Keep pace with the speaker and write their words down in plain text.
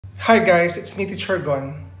Hi guys, it's me Teacher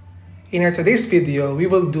Gon. In our today's video, we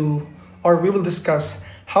will discuss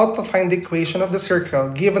how to find the equation of the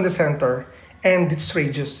circle given the center and its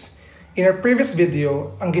radius. In our previous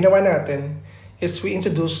video, ang ginawa natin is we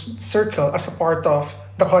introduced circle as a part of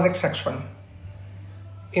the conic section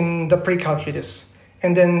in the pre-calculus.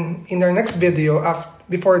 And then in our next video,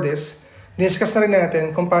 before this, discuss na rin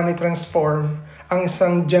natin kung paano i-transform ang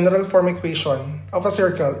isang general form equation of a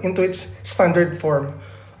circle into its standard form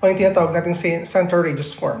o yung tinatawag natin center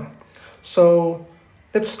radius form. So,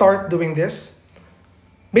 let's start doing this.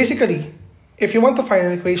 Basically, if you want to find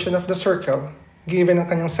an equation of the circle given ang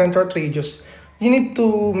kanyang center at radius, you need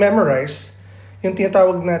to memorize yung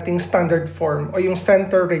tinatawag nating standard form o yung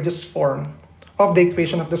center radius form of the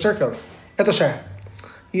equation of the circle. Ito siya.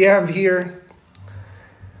 You have here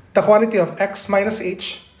the quantity of x minus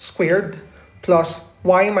h squared plus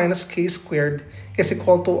y minus k squared is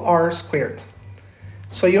equal to r squared.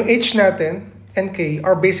 So yung h natin and k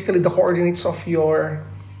are basically the coordinates of your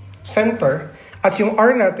center at yung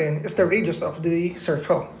r natin is the radius of the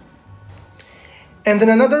circle. And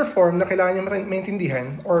then another form na kailangan nyo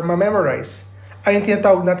maintindihan or ma-memorize ay yung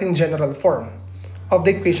tinatawag natin general form of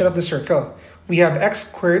the equation of the circle. We have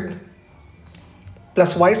x squared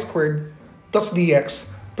plus y squared plus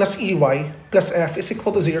dx plus ey plus f is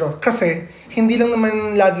equal to 0 kasi hindi lang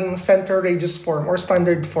naman laging center radius form or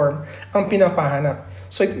standard form ang pinapahanap.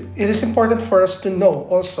 So it is important for us to know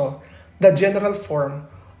also the general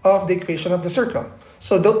form of the equation of the circle.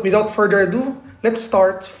 So without further ado, let's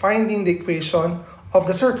start finding the equation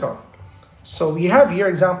of the circle. So we have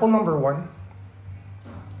here example number 1.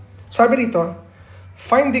 Sabi dito,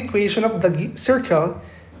 find the equation of the circle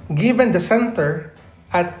given the center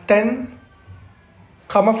at 10,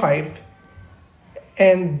 5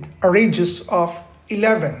 and a radius of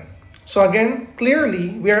 11. So again,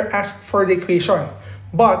 clearly we are asked for the equation.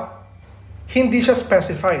 But, hindi siya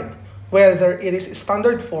specified whether it is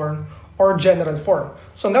standard form or general form.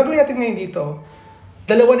 So, ang gagawin natin ngayon dito,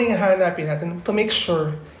 dalawa na yung hahanapin natin to make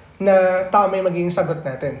sure na tama yung magiging sagot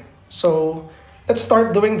natin. So, let's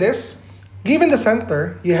start doing this. Given the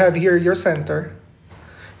center, you have here your center.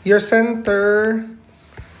 Your center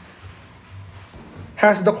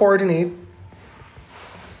has the coordinate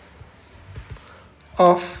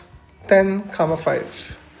of 10,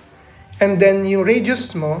 5. And then yung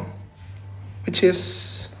radius mo, which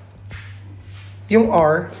is yung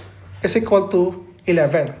r, is equal to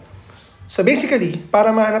 11. So basically,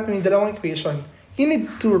 para mahanap mo yung dalawang equation, you need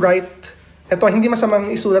to write, eto hindi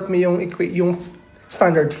masamang isulat mo yung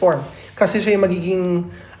standard form. Kasi siya yung magiging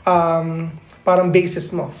parang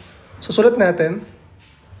basis mo. So sulat natin,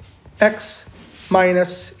 x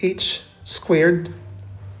minus h squared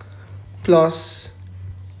plus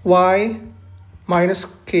y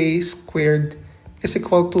minus k squared is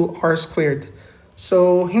equal to r squared.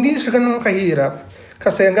 So, hindi siya ganun kahirap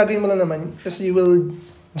kasi ang gagawin mo lang naman is you will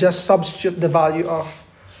just substitute the value of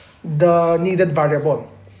the needed variable.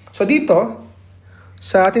 So, dito,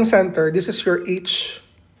 sa ating center, this is your h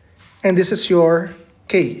and this is your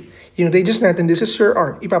k. Yung radius natin, this is your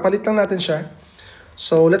r. Ipapalit lang natin siya.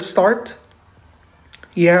 So, let's start.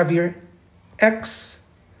 You have your x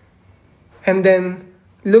and then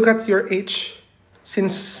look at your h.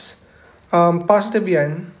 Since positive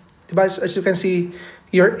yan, diba? As you can see,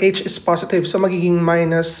 your h is positive. So, magiging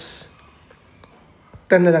minus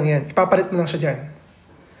 10 na lang yan. Ipapalit mo lang siya dyan.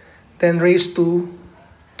 Then, raised to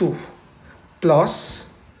 2. Plus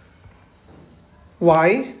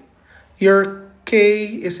y. Your k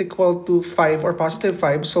is equal to 5 or positive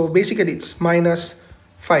 5. So, basically, it's minus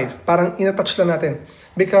 5. Parang inattach lang natin.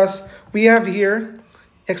 Because we have here,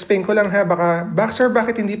 explain ko lang ha,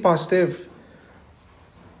 bakit hindi positive?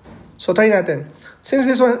 So, try natin. Since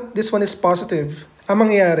this one is positive, ang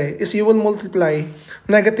mangyayari is you will multiply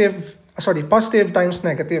positive times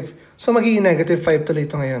negative. So, magiging negative 5 tuloy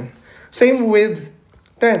ito ngayon. Same with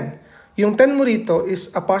 10. Yung 10 mo rito is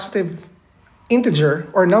a positive integer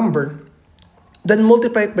or number. Then,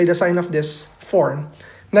 multiply it by the sign of this form.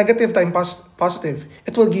 Negative times positive.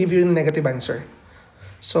 It will give you a negative answer.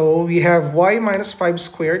 So, we have y minus 5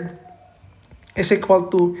 squared is equal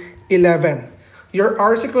to 11. Your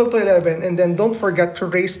r is equal to 11 and then don't forget to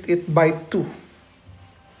raise it by 2.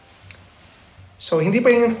 So, hindi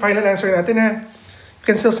pa yung final answer natin ha. You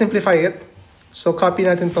can still simplify it. So, copy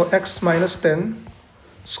natin to x minus 10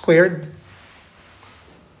 squared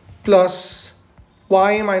plus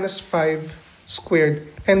y minus 5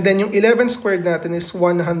 squared. And then yung 11 squared natin is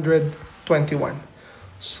 121.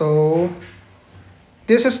 So,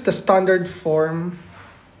 this is the standard form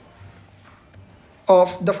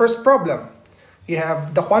of the first problem. You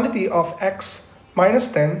have the quantity of x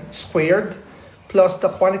minus 10 squared plus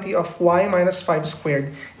the quantity of y minus 5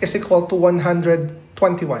 squared is equal to 121.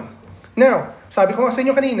 Now, sabi ko nga sa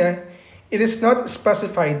inyo kanina, it is not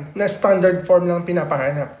specified na standard form lang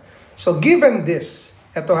pinapahanap. So given this,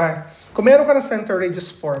 eto ha, kung meron ka ng center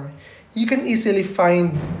radius form, you can easily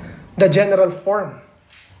find the general form.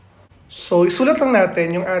 So isulat lang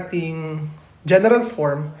natin yung ating general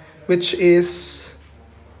form, which is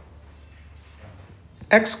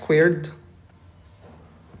x squared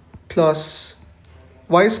plus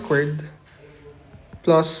y squared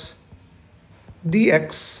plus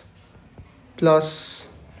dx plus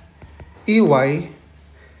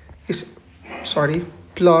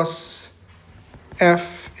plus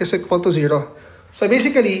f is equal to 0. So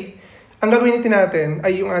basically, ang gagawin natin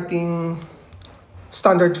ay yung ating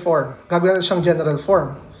standard form. Gagawin natin siyang general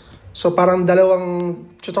form. So parang dalawang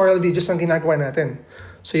tutorial videos ang ginagawa natin.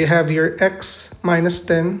 So you have your x minus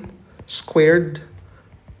 10 squared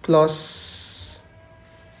plus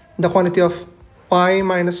the quantity of y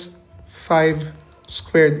minus 5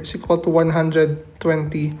 squared is equal to 121.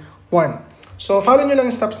 So follow nyo lang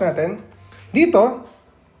yung steps natin. Dito,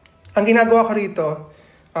 ang ginagawa ko rito,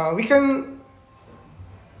 we can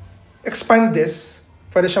expand this.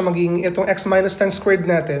 Pwede siya maging itong x minus 10 squared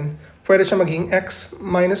natin. Pwede siya maging x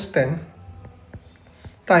minus 10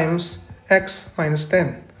 times x minus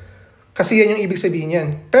 10. Kasi yan yung ibig sabihin yan.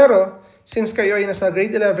 Pero, since kayo ay nasa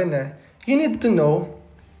grade 11 na, you need to know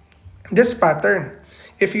this pattern.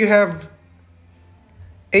 If you have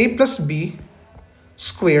a plus b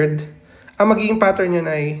squared, ang magiging pattern yan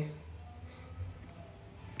ay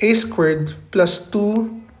a squared plus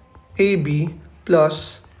 2ab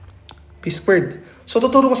plus b squared. So,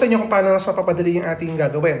 tuturo ko sa inyo kung paano mas mapapadali yung ating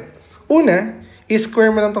gagawin. Una,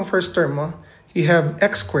 i-square mo lang tong first term mo. You have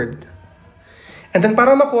x squared. And then,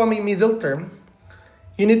 para makuha mo yung middle term,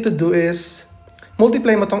 you need to do is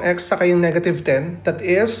multiply mo tong x saka yung negative 10. That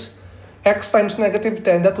is, x times negative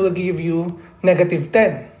 10, that will give you negative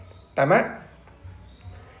 10. Tama?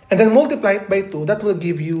 And then, multiply it by 2, that will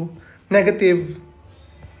give you negative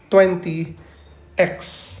 20x.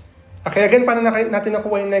 Okay, again, paano natin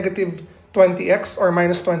nakuha yung negative 20x or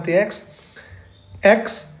minus 20x?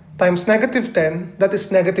 X times negative 10, that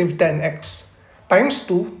is negative 10x. Times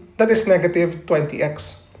 2, that is negative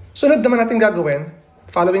 20x. Sunod naman natin gagawin,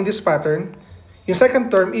 following this pattern, yung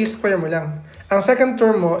second term is square mo lang. Ang second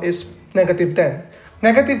term mo is negative 10.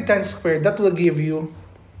 Negative 10 squared, that will give you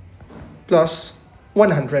plus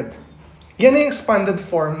 100. Yan ay expanded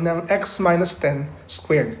form ng x minus 10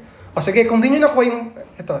 squared. O sige, kung di nyo nakuha yung,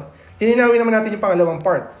 ito, lininawin naman natin yung pangalawang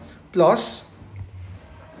part. Plus,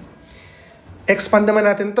 expand naman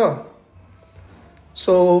natin to.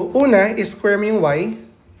 So, una, is-square mo yung y,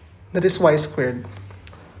 that is y squared.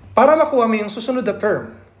 Para makuha mo yung susunod na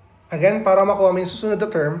term, again, para makuha mo yung susunod na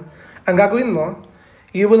term, ang gagawin mo,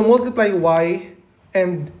 you will multiply y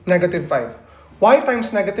and negative 5. Y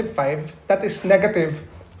times negative 5, that is negative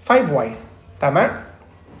 5y. Tama?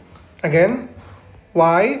 Again,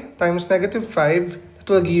 y times negative 5, that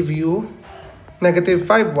will give you negative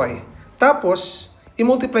 5y. Tapos,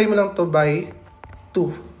 i-multiply mo lang to by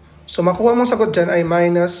 2. So, makuha mong sagot dyan ay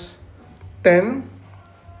minus 10y.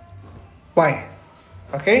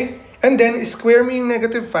 Okay? And then, square mo yung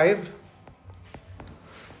negative 5.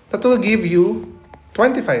 That will give you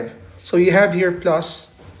 25. So, you have here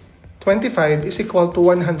plus 25 is equal to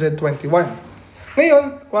 121. Ngayon,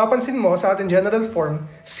 kung mapansin mo sa ating general form,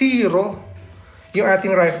 0 yung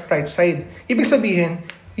ating right side. Ibig sabihin,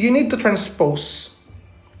 you need to transpose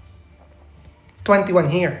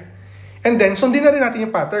 21 here. And then, sundin na rin natin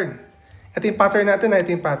yung pattern. Ito yung pattern natin na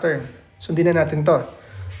ito yung pattern. Sundin na natin to.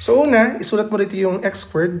 So, una, isulat mo dito yung x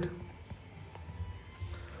squared.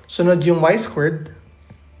 Sunod yung y squared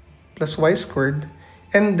plus y squared.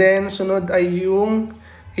 And then, sunod ay yung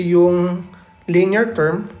linear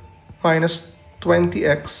term minus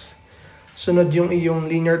 20x. Sunod yung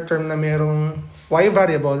linear term na merong y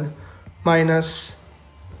variable minus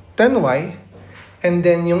 10y. And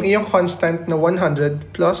then, yung iyong constant na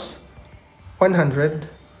 100 plus 100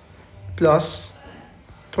 plus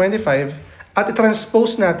 25. At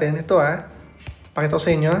i-transpose natin, ito pakita ko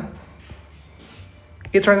sa inyo.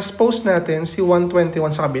 I-transpose natin si 121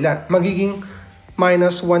 sa kabila. Magiging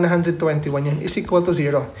minus 121 yan is equal to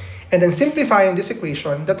 0. And then simplifying this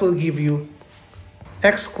equation, that will give you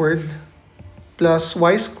x squared plus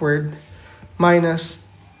y squared minus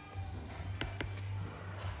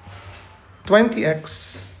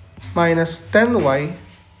 20x minus 10y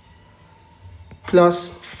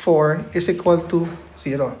plus 4 is equal to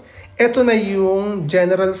 0. Ito na yung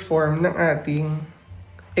general form ng ating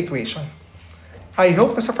equation. I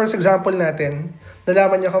hope na sa first example natin,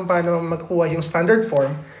 nalaman niyo kung paano magkuha yung standard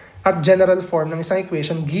form at general form ng isang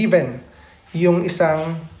equation given yung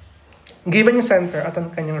center at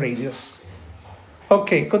ang kanyang radius.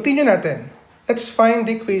 Okay, continue natin. Let's find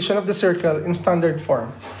the equation of the circle in standard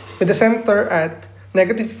form with the center at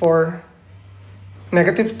 -4,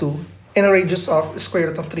 -2, and a radius of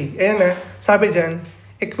square root of 3. Ayan na, sabi dyan,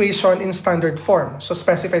 equation in standard form. So,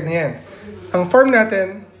 specified na yan. Ang form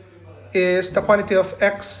natin is the quantity of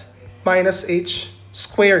x minus h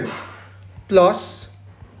squared plus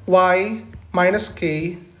y minus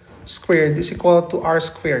k squared is equal to r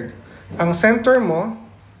squared. Ang center mo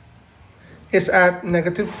is at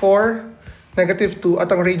 -4, -2,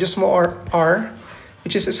 at ang radius mo r,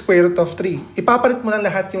 which is square root of 3. Ipapalit mo lang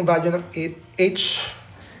lahat yung value ng h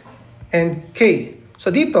and k.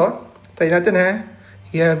 So dito, try natin ha.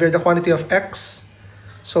 You have here the quantity of x.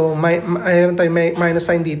 So mayroon tayo may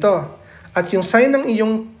minus sign dito. At yung sign ng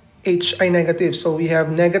iyong h ay negative. So we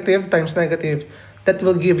have negative times negative. That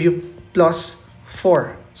will give you plus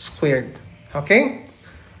 4 squared. Okay?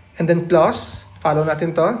 And then plus, follow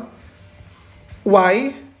natin to.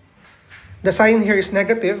 Y, the sign here is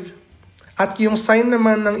negative. At yung sign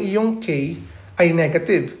naman ng iyong k ay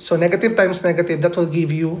negative. So negative times negative, that will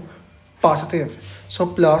give you positive. So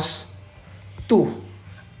plus 2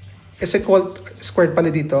 is equal squared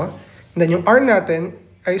pala dito. And then yung r natin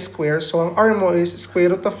ay square. So ang r mo is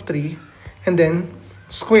square root of 3 and then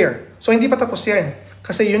square. So hindi pa tapos yan.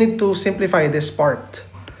 Kasi you need to simplify this part.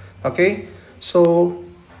 Okay? So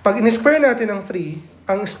pag in-square natin ang 3,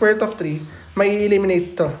 ang square root of 3, may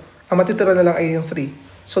eliminate to. Ang matitira na lang ay yung 3.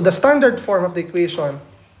 So the standard form of the equation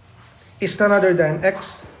is none other than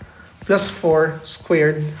x plus 4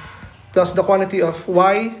 squared plus the quantity of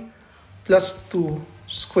y plus 2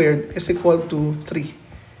 squared is equal to 3.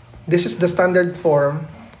 This is the standard form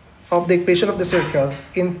of the equation of the circle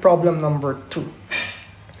in problem number 2.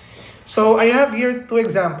 So I have here two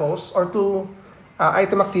examples or two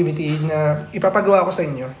item activity na ipapagawa ko sa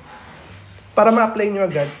inyo para ma-apply nyo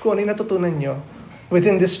agad kung ano yung natutunan nyo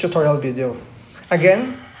within this tutorial video.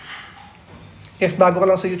 Again, if bago ka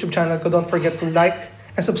lang sa YouTube channel ko, don't forget to like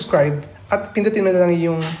and subscribe at pindutin mo na lang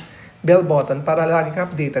yung bell button para lagi ka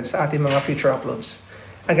updated sa ating mga future uploads.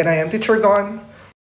 Again, I am Teacher Gon.